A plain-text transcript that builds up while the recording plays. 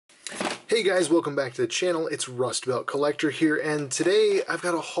Hey guys, welcome back to the channel. It's Rust Belt Collector here, and today I've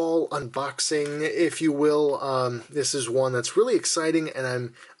got a haul unboxing, if you will. This is one that's really exciting, and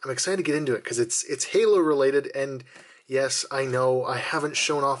I'm excited to get into it because it's Halo related. And yes, I know I haven't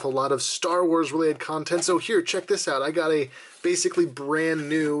shown off a lot of Star Wars related content, so here, check this out. I got a basically brand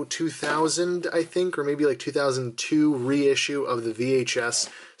new 2000, I think, or maybe like 2002 reissue of the VHS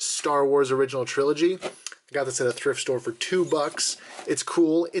Star Wars original trilogy. I got this at a thrift store for $2. It's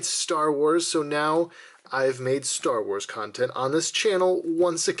cool. It's Star Wars, so now I've made Star Wars content on this channel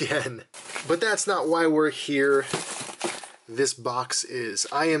once again. But that's not why we're here. This box is.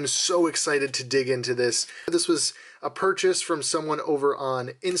 I am so excited to dig into this. This was a purchase from someone over on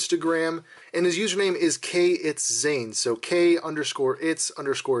Instagram, and his username is KIt'sZane. So K_its_Zane.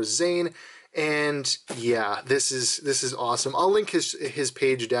 And yeah, this is awesome. I'll link his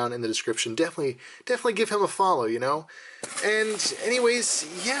page down in the description. Definitely give him a follow, you know? And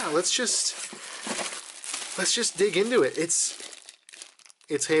anyways, yeah, let's just dig into it. It's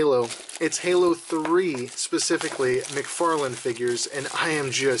Halo. It's Halo 3, specifically McFarlane figures, and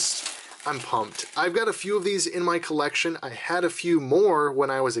I'm pumped. I've got a few of these in my collection. I had a few more when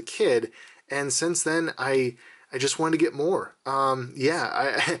I was a kid, and since then I just wanted to get more.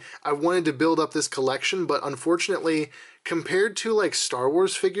 Yeah, I wanted to build up this collection, but unfortunately, compared to like Star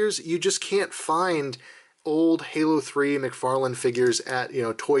Wars figures, you just can't find old Halo 3 McFarlane figures at, you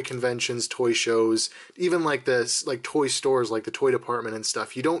know, toy conventions, toy shows, even like this, like toy stores, like the toy department and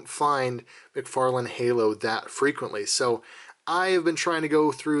stuff. You don't find McFarlane Halo that frequently. So I have been trying to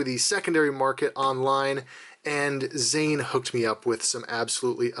go through the secondary market online, and Zane hooked me up with some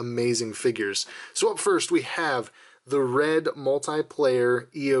absolutely amazing figures. So up first we have the red multiplayer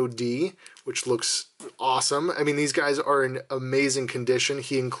EOD, which looks awesome. I mean, these guys are in amazing condition.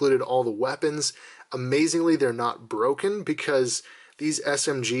 He included all the weapons. Amazingly, they're not broken, because these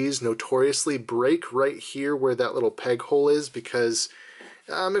SMGs notoriously break right here where that little peg hole is, because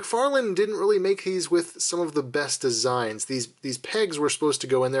McFarlane didn't really make these with some of the best designs. These pegs were supposed to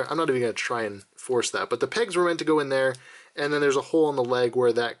go in there. I'm not even going to try and force that, but the pegs were meant to go in there, and then there's a hole in the leg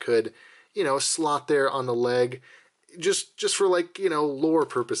where that could, you know, slot there on the leg, just for, like, you know, lore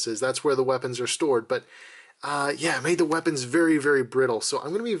purposes. That's where the weapons are stored. But yeah, it made the weapons very, very brittle. So I'm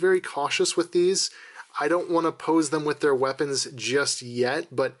going to be very cautious with these. I don't want to pose them with their weapons just yet,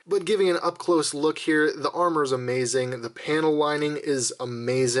 but giving an up-close look here, the armor is amazing. The panel lining is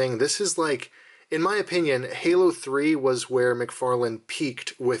amazing. This is like, in my opinion, Halo 3 was where McFarlane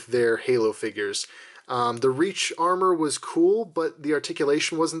peaked with their Halo figures. The Reach armor was cool, but the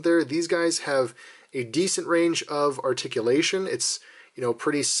articulation wasn't there. These guys have a decent range of articulation. It's, you know,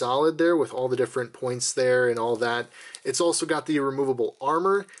 pretty solid there with all the different points there and all that. It's also got the removable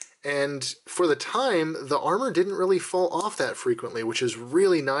armor, and for the time, the armor didn't really fall off that frequently, which is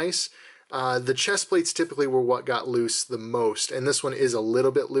really nice. The chest plates typically were what got loose the most, and this one is a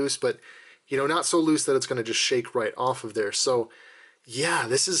little bit loose, but, you know, not so loose that it's going to just shake right off of there. So yeah,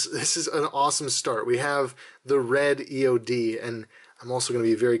 this is an awesome start. We have the red EOD, and I'm also going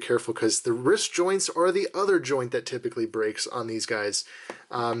to be very careful because the wrist joints are the other joint that typically breaks on these guys.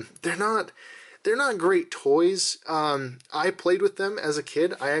 They're not great toys. I played with them as a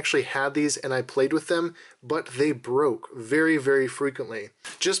kid. I actually had these and I played with them, but they broke very, very frequently.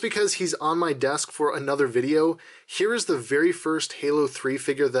 Just because he's on my desk for another video, here is the very first Halo 3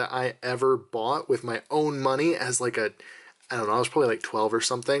 figure that I ever bought with my own money as like a, I don't know, I was probably like 12 or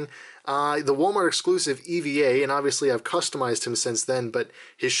something. The Walmart exclusive EVA, and obviously I've customized him since then, but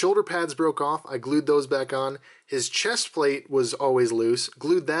his shoulder pads broke off. I glued those back on. His chest plate was always loose,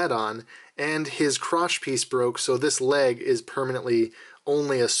 glued that on, and his crotch piece broke, so this leg is permanently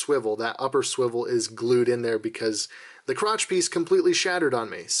only a swivel. That upper swivel is glued in there because the crotch piece completely shattered on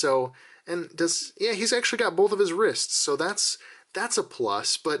me. So, yeah, he's actually got both of his wrists, so that's a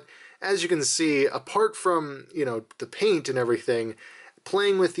plus. But as you can see, apart from, you know, the paint and everything,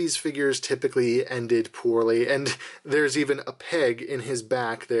 playing with these figures typically ended poorly, and there's even a peg in his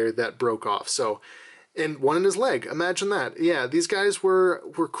back there that broke off. So, and one in his leg, imagine that. Yeah, these guys were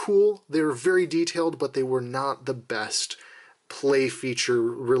cool, they were very detailed, but they were not the best play feature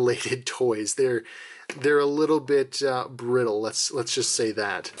related toys. They're a little bit brittle, let's just say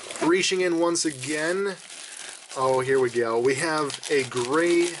that. Reaching in once again, oh, here we go. We have a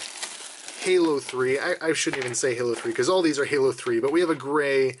gray Halo 3, I shouldn't even say Halo 3 because all these are Halo 3, but we have a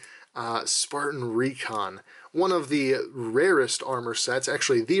gray Spartan Recon, one of the rarest armor sets,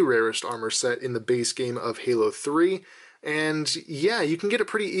 actually the rarest armor set in the base game of Halo 3. And yeah, you can get it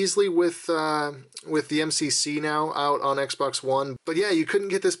pretty easily with the MCC now out on Xbox One. But yeah, you couldn't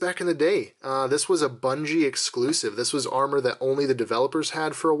get this back in the day. This was a Bungie exclusive. This was armor that only the developers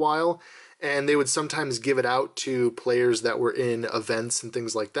had for a while, and they would sometimes give it out to players that were in events and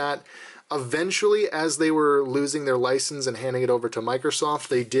things like that. Eventually, as they were losing their license and handing it over to Microsoft,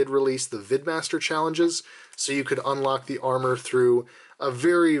 they did release the VidMaster challenges, so you could unlock the armor through a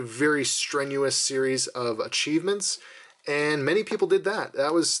very, very strenuous series of achievements. And many people did that.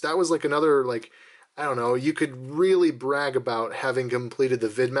 That was like another, like, I don't know, you could really brag about having completed the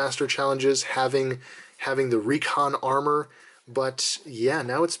VidMaster challenges, having the recon armor. But yeah,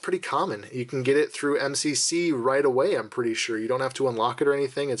 now it's pretty common. You can get it through MCC right away, I'm pretty sure. You don't have to unlock it or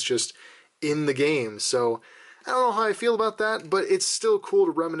anything. It's just in the game. So I don't know how I feel about that, but it's still cool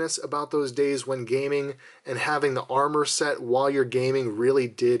to reminisce about those days when gaming and having the armor set while you're gaming really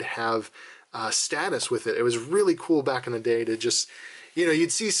did have status with it. It was really cool back in the day to just, you know,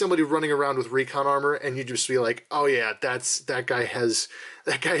 you'd see somebody running around with recon armor and you'd just be like, oh yeah, that guy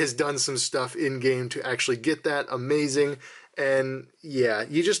has done some stuff in game to actually get that. Amazing. And yeah,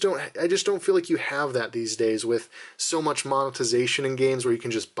 I just don't feel like you have that these days with so much monetization in games where you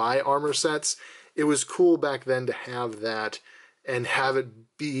can just buy armor sets. It was cool back then to have that and have it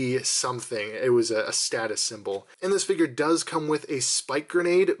be something. It was a status symbol. And this figure does come with a spike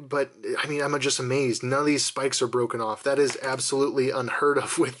grenade, but I mean, I'm just amazed. None of these spikes are broken off. That is absolutely unheard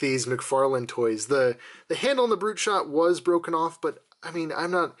of with these McFarlane toys. The handle on the Brute Shot was broken off, but I mean,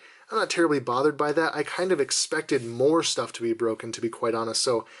 I'm not terribly bothered by that. I kind of expected more stuff to be broken, to be quite honest,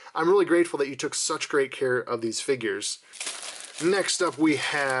 so I'm really grateful that you took such great care of these figures. Next up we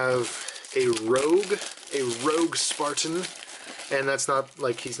have a rogue Spartan, and that's not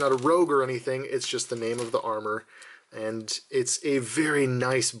like he's not a rogue or anything, it's just the name of the armor. And it's a very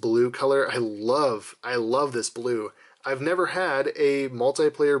nice blue color. I love this blue. I've never had a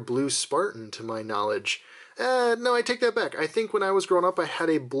multiplayer blue Spartan to my knowledge. No, I take that back. I think when I was growing up, I had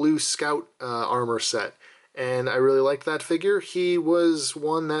a blue Scout armor set, and I really liked that figure. He was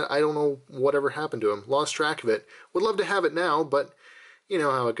one that I don't know whatever happened to him. Lost track of it. Would love to have it now, but you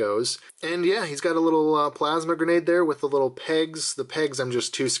know how it goes. And yeah, he's got a little plasma grenade there with the little pegs. The pegs I'm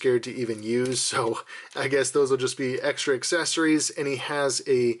just too scared to even use, so I guess those will just be extra accessories. And he has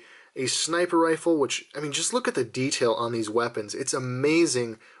a sniper rifle, which, I mean, just look at the detail on these weapons. It's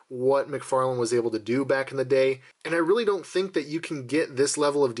amazing what McFarlane was able to do back in the day, and I really don't think that you can get this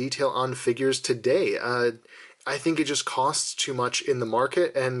level of detail on figures today. I think it just costs too much in the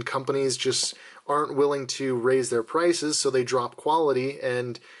market, and companies just aren't willing to raise their prices, so they drop quality.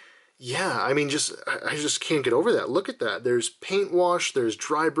 And yeah, I mean, I just can't get over that. Look at that. There's paint wash, there's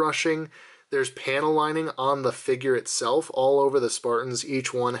dry brushing, there's panel lining on the figure itself. All over the Spartans,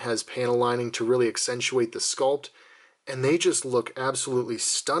 each one has panel lining to really accentuate the sculpt, and they just look absolutely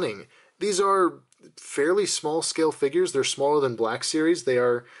stunning. These are fairly small scale figures. They're smaller than Black Series. They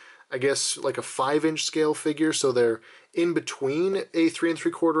are, I guess, like a 5-inch scale figure, so they're in between a 3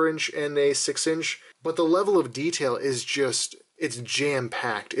 3/4 inch and a 6-inch. But the level of detail is just, it's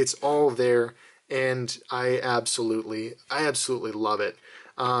jam-packed. It's all there, and I absolutely love it.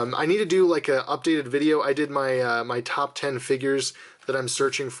 I need to do like an updated video. I did my my top 10 figures that I'm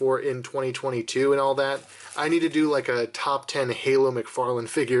searching for in 2022 and all that. I need to do like a top 10 Halo McFarlane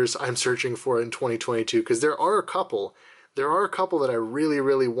figures I'm searching for in 2022, because there are a couple that I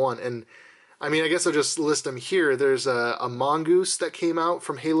really want. And I mean, I guess I'll just list them here. There's a Mongoose that came out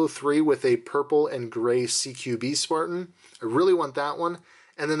from Halo 3 with a purple and gray CQB Spartan. I really want that one.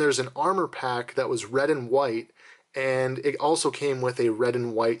 And then there's an armor pack that was red and white, and it also came with a red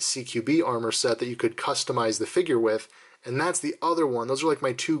and white CQB armor set that you could customize the figure with. And that's the other one. Those are like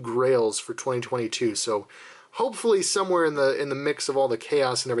my two grails for 2022. So hopefully somewhere in the mix of all the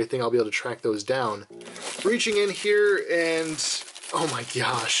chaos and everything, I'll be able to track those down. Reaching in here and, oh my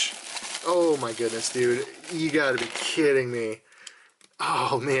gosh. Oh my goodness, dude. You gotta be kidding me.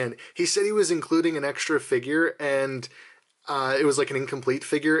 Oh man. He said he was including an extra figure, and it was like an incomplete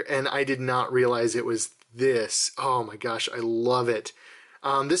figure, and I did not realize it was this. Oh my gosh, I love it.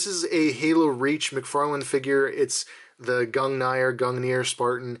 This is a Halo Reach McFarlane figure. It's the Gungnir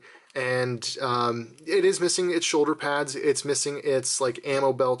Spartan, and it is missing its shoulder pads. It's missing its like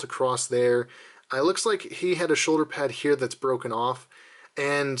ammo belt across there. It looks like he had a shoulder pad here that's broken off,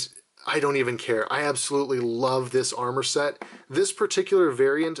 and I don't even care. I absolutely love this armor set. This particular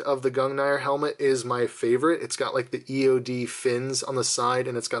variant of the Gungnir helmet is my favorite. It's got like the EOD fins on the side,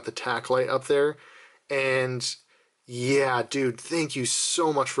 and it's got the tack light up there. And yeah, dude, thank you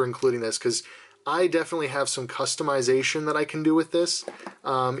so much for including this, because I definitely have some customization that I can do with this,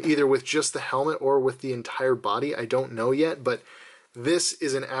 either with just the helmet or with the entire body. I don't know yet, but this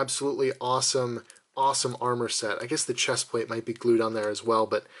is an absolutely awesome, awesome armor set. I guess the chest plate might be glued on there as well,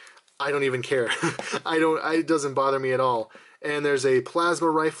 but I don't even care. It doesn't bother me at all. And there's a plasma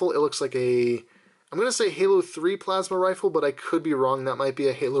rifle. It looks like I'm going to say Halo 3 plasma rifle, but I could be wrong. That might be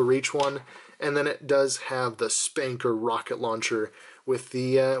a Halo Reach one. And then it does have the Spanker rocket launcher with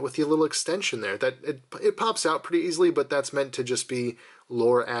the little extension there. That it pops out pretty easily, but that's meant to just be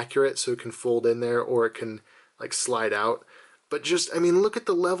lore accurate, so it can fold in there or it can like slide out. But just, I mean, look at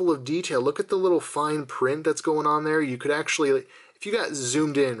the level of detail. Look at the little fine print that's going on there. You could actually, if you got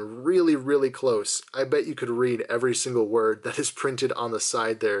zoomed in really, really close, I bet you could read every single word that is printed on the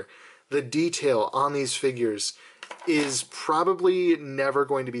side there. The detail on these figures is probably never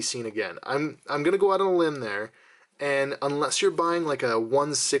going to be seen again. I'm going to go out on a limb there, and unless you're buying like a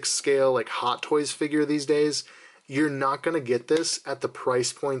 1/6 scale like Hot Toys figure these days, you're not going to get this at the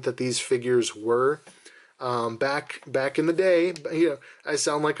price point that these figures were. Back in the day, you know, I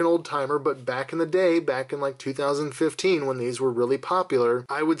sound like an old timer, but back in the day, back in like 2015 when these were really popular,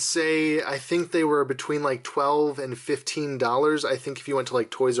 I would say I think they were between like $12 and $15. I think if you went to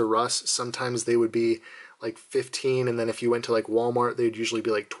like Toys R Us, sometimes they would be like 15, and then if you went to like Walmart, they'd usually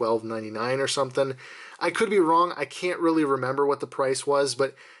be like $12.99 or something. I could be wrong. I can't really remember what the price was,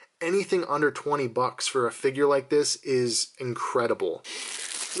 but anything under 20 bucks for a figure like this is incredible.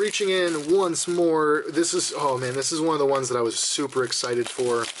 Reaching in once more, this is, oh man, this is one of the ones that I was super excited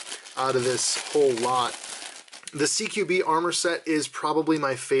for out of this whole lot. The CQB armor set is probably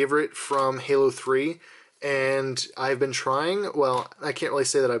my favorite from Halo 3, and I've been trying, well, I can't really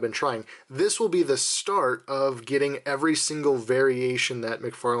say that I've been trying. This will be the start of getting every single variation that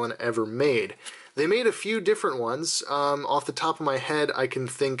McFarlane ever made. They made a few different ones. Off the top of my head, I can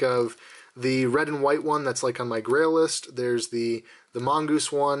think of the red and white one that's like on my grail list. There's the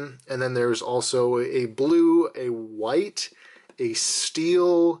mongoose one, and then there's also a blue, a white, a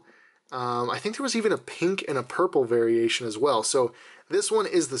steel, I think there was even a pink and a purple variation as well. So this one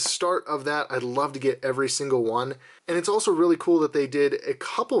is the start of that. I'd love to get every single one. And it's also really cool that they did a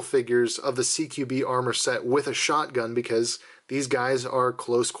couple figures of the CQB armor set with a shotgun, because these guys are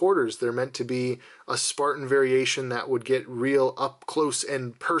close quarters. They're meant to be a Spartan variation that would get real up close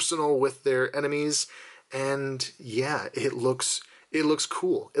and personal with their enemies. And yeah, it looks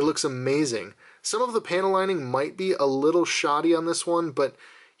cool. It looks amazing. Some of the panel lining might be a little shoddy on this one, but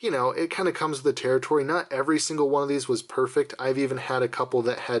you know, it kind of comes with the territory. Not every single one of these was perfect. I've even had a couple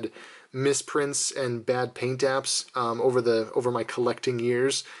that had misprints and bad paint apps over my collecting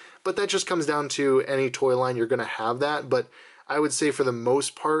years. But that just comes down to any toy line, you're going to have that. But I would say for the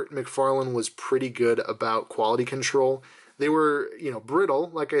most part, McFarlane was pretty good about quality control. They were, you know, brittle.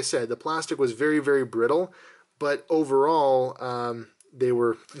 Like I said, the plastic was very, very brittle. But overall, they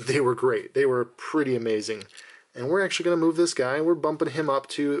were great. They were pretty amazing. And we're actually going to move this guy. We're bumping him up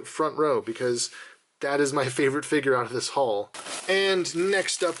to front row because that is my favorite figure out of this haul. And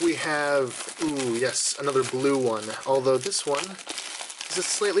next up we have, ooh, yes, another blue one. Although this one is a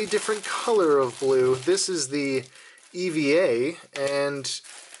slightly different color of blue. This is the EVA, and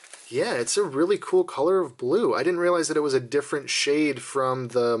yeah, it's a really cool color of blue. I didn't realize that it was a different shade from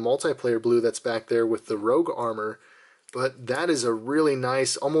the multiplayer blue that's back there with the Rogue armor. But that is a really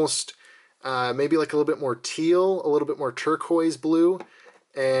nice, almost maybe like a little bit more teal, a little bit more turquoise blue.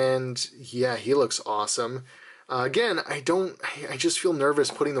 And yeah, he looks awesome. Again, I just feel nervous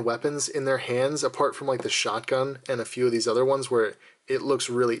putting the weapons in their hands, apart from like the shotgun and a few of these other ones where it looks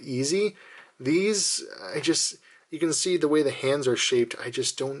really easy. These, you can see the way the hands are shaped, I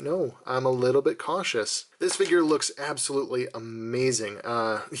just don't know. I'm a little bit cautious. This figure looks absolutely amazing.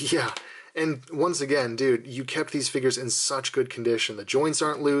 Yeah. And once again, dude, you kept these figures in such good condition. The joints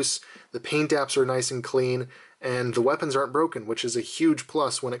aren't loose, the paint apps are nice and clean, and the weapons aren't broken, which is a huge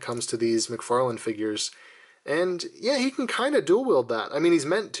plus when it comes to these McFarlane figures. And yeah, he can kind of dual wield that. I mean, he's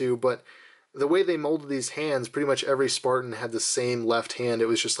meant to, but the way they molded these hands, pretty much every Spartan had the same left hand. It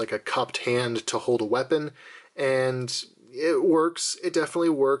was just like a cupped hand to hold a weapon, and it works. It definitely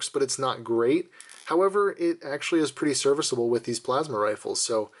works, but it's not great. However, it actually is pretty serviceable with these plasma rifles,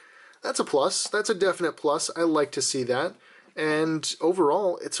 so that's a plus. That's a definite plus. I like to see that. And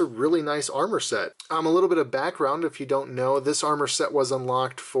overall, it's a really nice armor set. A little bit of background, if you don't know, this armor set was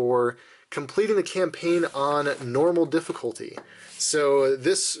unlocked for completing the campaign on normal difficulty. So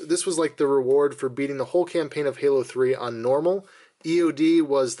this was like the reward for beating the whole campaign of Halo 3 on normal. EOD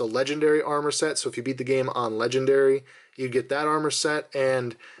was the legendary armor set, so if you beat the game on legendary, you'd get that armor set,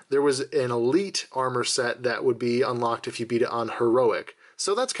 and there was an elite armor set that would be unlocked if you beat it on heroic.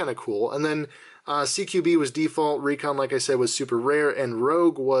 So that's kind of cool. And then CQB was default, Recon, like I said, was super rare, and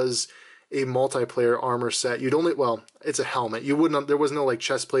Rogue was a multiplayer armor set. You'd only, well, it's a helmet. You wouldn't, there was no like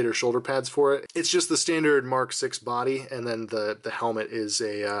chest plate or shoulder pads for it. It's just the standard Mark 6 body, and then the helmet is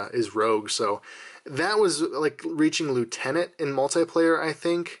is Rogue. So that was like reaching Lieutenant in multiplayer, I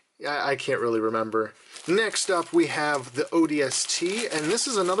think. I can't really remember. Next up, we have the ODST, and this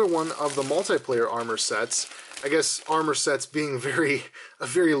is another one of the multiplayer armor sets. I guess armor sets being a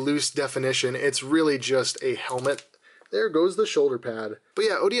very loose definition. It's really just a helmet. There goes the shoulder pad. But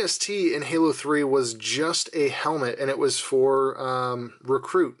yeah, ODST in Halo 3 was just a helmet, and it was for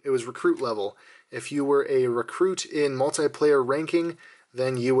recruit. It was recruit level. If you were a recruit in multiplayer ranking,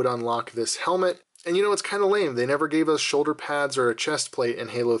 then you would unlock this helmet. And you know, it's kind of lame. They never gave us shoulder pads or a chest plate in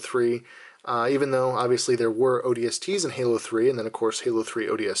Halo 3, even though obviously there were ODSTs in Halo 3, and then of course Halo 3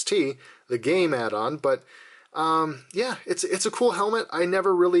 ODST, the game add-on. But yeah, it's a cool helmet. I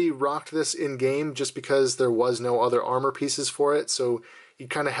never really rocked this in-game just because there was no other armor pieces for it, so you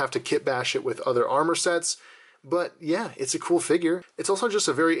kind of have to kit bash it with other armor sets. But yeah, it's a cool figure. It's also just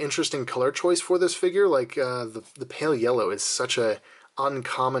a very interesting color choice for this figure. Like, the pale yellow is such a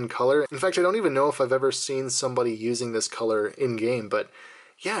uncommon color. In fact, I don't even know if I've ever seen somebody using this color in-game, but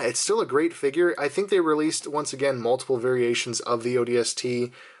yeah, it's still a great figure. I think they released, once again, multiple variations of the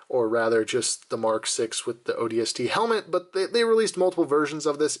ODST, or rather just the Mark 6 with the ODST helmet, but they released multiple versions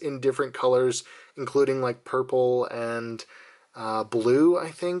of this in different colors, including like purple and blue, I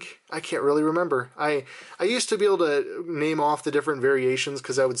think. I can't really remember. I used to be able to name off the different variations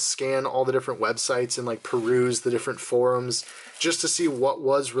because I would scan all the different websites and like peruse the different forums just to see what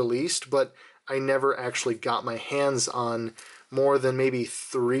was released, but I never actually got my hands on more than maybe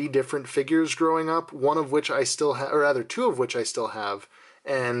 3 different figures growing up, one of which I still have, or rather 2 of which I still have.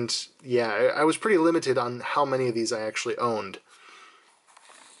 And yeah, I was pretty limited on how many of these I actually owned.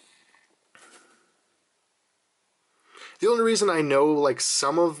 The only reason I know like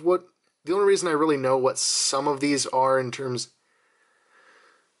some of what, the only reason I really know what some of these are in terms,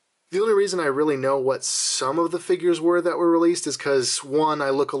 the only reason I really know what some of the figures were that were released is because, one, I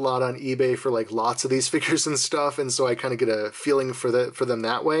look a lot on eBay for like lots of these figures and stuff, and so I kind of get a feeling for them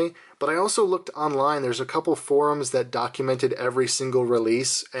that way. But I also looked online. There's a couple forums that documented every single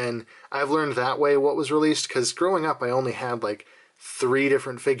release, and I've learned that way what was released, because growing up I only had like 3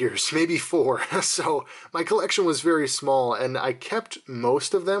 different figures, maybe 4. So my collection was very small, and I kept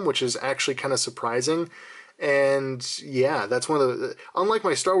most of them, which is actually kind of surprising. And yeah, that's one of the, unlike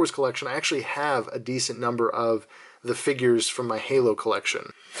my Star Wars collection, I actually have a decent number of the figures from my Halo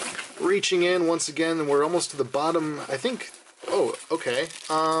collection. Reaching in once again, and we're almost to the bottom, I think. Oh, okay.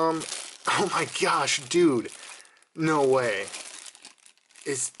 Oh my gosh, dude. No way.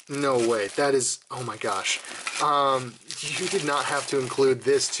 No way. That is, oh my gosh. You did not have to include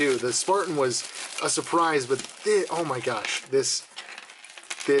this too. The Spartan was a surprise, but oh my gosh, this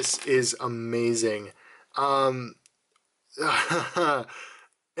is amazing. And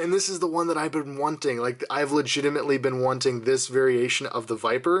this is the one that I've been wanting. Like, I've legitimately been wanting this variation of the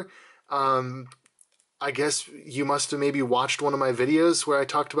Viper. I guess you must have maybe watched one of my videos where I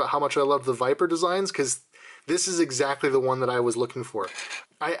talked about how much I love the Viper designs, because this is exactly the one that I was looking for.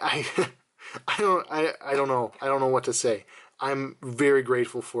 I don't know what to say. I'm very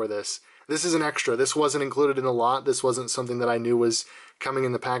grateful for this. This is an extra. This wasn't included in the lot. This wasn't something that I knew was coming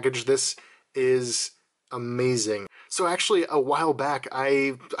in the package. This is amazing. So actually, a while back,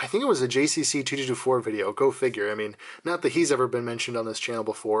 I think it was a JCC 2224 video, go figure. I mean, not that he's ever been mentioned on this channel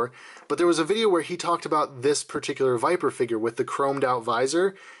before, but there was a video where he talked about this particular Viper figure with the chromed out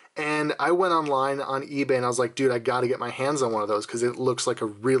visor, and I went online on eBay and I was like, dude, I gotta get my hands on one of those because it looks like a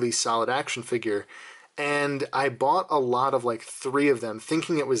really solid action figure. And I bought a lot of like 3 of them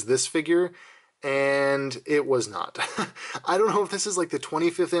thinking it was this figure, and it was not. I don't know if this is like the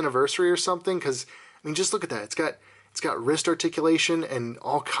 25th anniversary or something, because I mean, just look at that. It's got wrist articulation and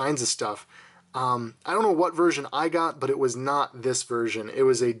all kinds of stuff. I don't know what version I got, but it was not this version. It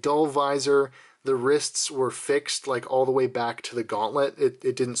was a dull visor. The wrists were fixed like all the way back to the gauntlet.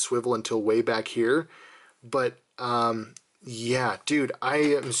 It didn't swivel until way back here. But yeah, dude, I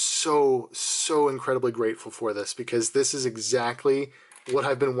am so incredibly grateful for this, because this is exactly what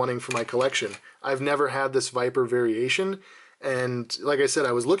I've been wanting for my collection. I've never had this Viper variation, and like I said,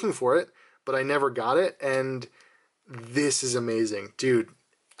 I was looking for it, but I never got it, and this is amazing. Dude,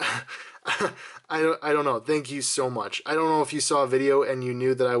 I don't know. Thank you so much. I don't know if you saw a video and you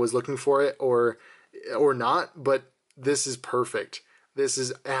knew that I was looking for it or not, but this is perfect. This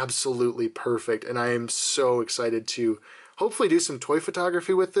is absolutely perfect, and I am so excited to hopefully do some toy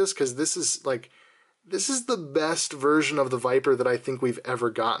photography with this, because this is the best version of the Viper that I think we've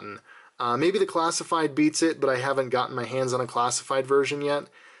ever gotten. Maybe the classified beats it, but I haven't gotten my hands on a classified version yet.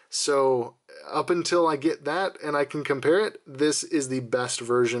 So up until I get that and I can compare it, this is the best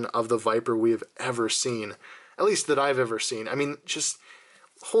version of the Viper we have ever seen. At least that I've ever seen. I mean, just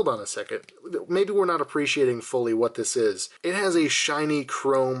hold on a second. Maybe we're not appreciating fully what this is. It has a shiny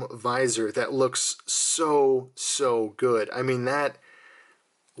chrome visor that looks so, so good. I mean,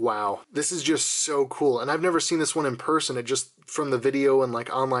 wow. This is just so cool. And I've never seen this one in person. It just, from the video and like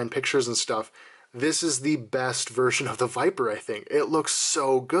online pictures and stuff, this is the best version of the Viper, I think. It looks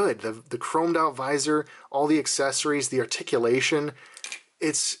so good. The chromed out visor, all the accessories, the articulation,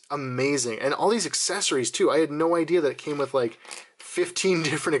 it's amazing. And all these accessories too. I had no idea that it came with like 15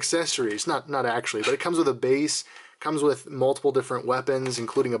 different accessories. Not actually, but it comes with a base, comes with multiple different weapons,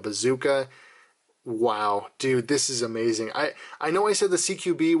 including a bazooka. Wow, dude, this is amazing. I know I said the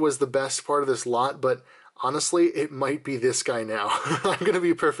CQB was the best part of this lot, but honestly, it might be this guy now. I'm going to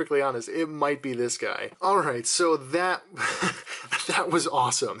be perfectly honest. It might be this guy. All right, so that was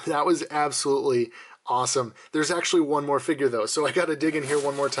awesome. That was absolutely awesome. There's actually one more figure, though, so I got to dig in here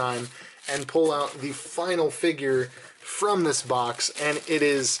one more time and pull out the final figure from this box, and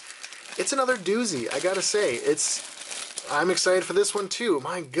it's another doozy, I got to say. I'm excited for this one, too.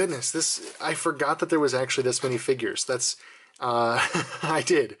 My goodness, I forgot that there was actually this many figures. I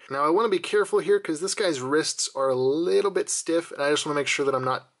did. Now I want to be careful here because this guy's wrists are a little bit stiff, and I just want to make sure that I'm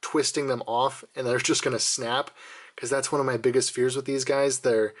not twisting them off and they're just going to snap, because that's one of my biggest fears with these guys.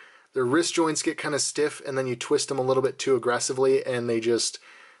 Their wrist joints get kind of stiff, and then you twist them a little bit too aggressively and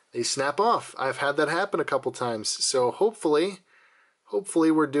they snap off. I've had that happen a couple times. So hopefully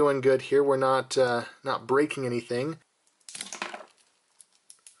we're doing good here. We're not breaking anything.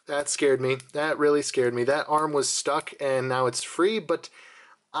 That scared me. That really scared me. That arm was stuck and now it's free, but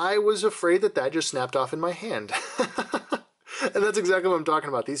I was afraid that just snapped off in my hand. And that's exactly what I'm talking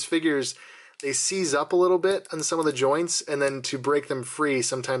about. These figures, they seize up a little bit on some of the joints, and then to break them free,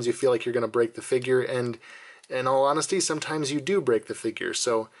 sometimes you feel like you're going to break the figure, and in all honesty, sometimes you do break the figure.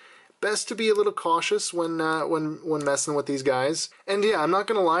 So best to be a little cautious when messing with these guys. And yeah, I'm not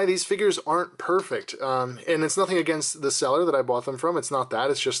gonna lie, these figures aren't perfect. And it's nothing against the seller that I bought them from. It's not that.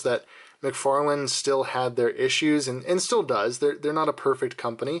 It's just that McFarlane still had their issues and still does. They're not a perfect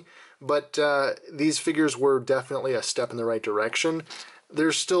company, but these figures were definitely a step in the right direction.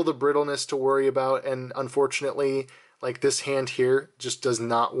 There's still the brittleness to worry about, and unfortunately, like this hand here just does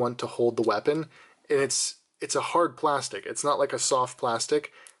not want to hold the weapon, and it's a hard plastic. It's not like a soft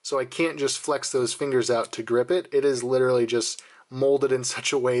plastic. So I can't just flex those fingers out to grip it. It is literally just molded in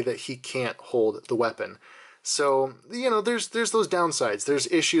such a way that he can't hold the weapon. So, you know, there's those downsides.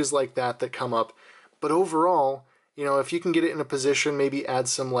 There's issues like that come up. But overall, you know, if you can get it in a position, maybe add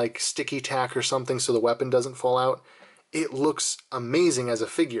some like sticky tack or something so the weapon doesn't fall out, it looks amazing as a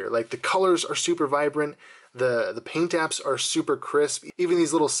figure. Like the colors are super vibrant. The paint apps are super crisp. Even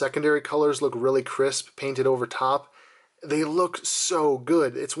these little secondary colors look really crisp, painted over top. They look so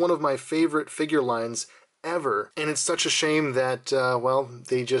good. It's one of my favorite figure lines ever. And it's such a shame that, well,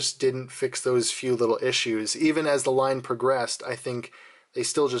 they just didn't fix those few little issues. Even as the line progressed, I think they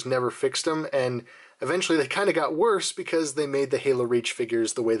still just never fixed them, and eventually they kind of got worse because they made the Halo Reach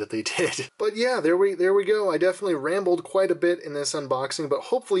figures the way that they did. But yeah, there we go. I definitely rambled quite a bit in this unboxing, but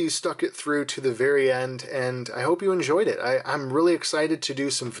hopefully you stuck it through to the very end, and I hope you enjoyed it. I'm really excited to do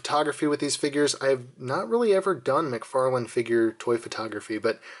some photography with these figures. I've not really ever done McFarlane figure toy photography,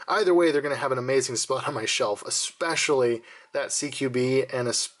 but either way, they're going to have an amazing spot on my shelf, especially that CQB and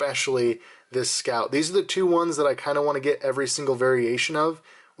especially this Scout. These are the two ones that I kind of want to get every single variation of,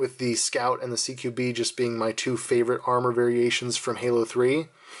 with the Scout and the CQB just being my two favorite armor variations from Halo 3.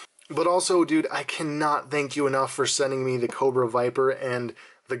 But also, dude, I cannot thank you enough for sending me the Cobra Viper and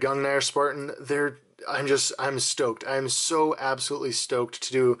the Gungnir Spartan. I'm stoked. I'm so absolutely stoked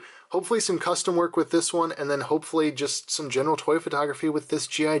to do hopefully some custom work with this one, and then hopefully just some general toy photography with this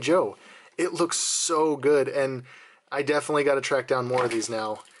G.I. Joe. It looks so good, and I definitely got to track down more of these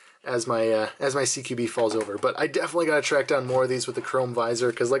now as my CQB falls over. But I definitely got to track down more of these with the chrome visor,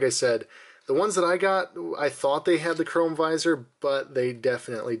 because like I said, the ones that I got, I thought they had the chrome visor, but they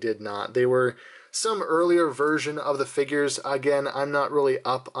definitely did not. They were some earlier version of the figures. Again, I'm not really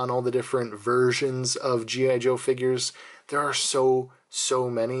up on all the different versions of G.I. Joe figures. There are so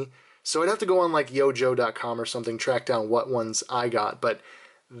many. So I'd have to go on like yojo.com or something, track down what ones I got. But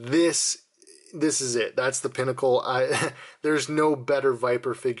this is it. That's the pinnacle. There's no better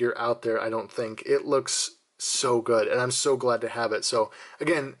Viper figure out there, I don't think. It looks so good, and I'm so glad to have it. So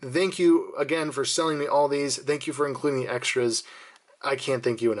again, thank you again for selling me all these. Thank you for including the extras. I can't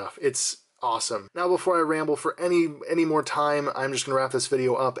thank you enough. It's Awesome. Now before I ramble for any more time, I'm just going to wrap this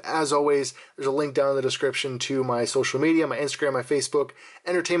video up. As always, there's a link down in the description to my social media, my Instagram, my Facebook,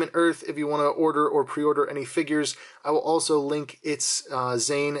 Entertainment Earth, if you want to order or pre-order any figures. I will also link its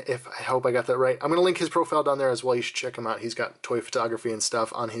Zane, I hope I got that right. I'm going to link his profile down there as well. You should check him out. He's got toy photography and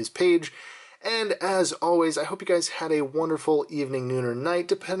stuff on his page. And as always, I hope you guys had a wonderful evening, noon, or night,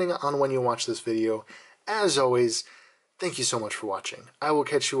 depending on when you watch this video. As always, thank you so much for watching. I will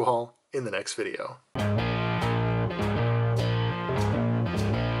catch you all in the next video.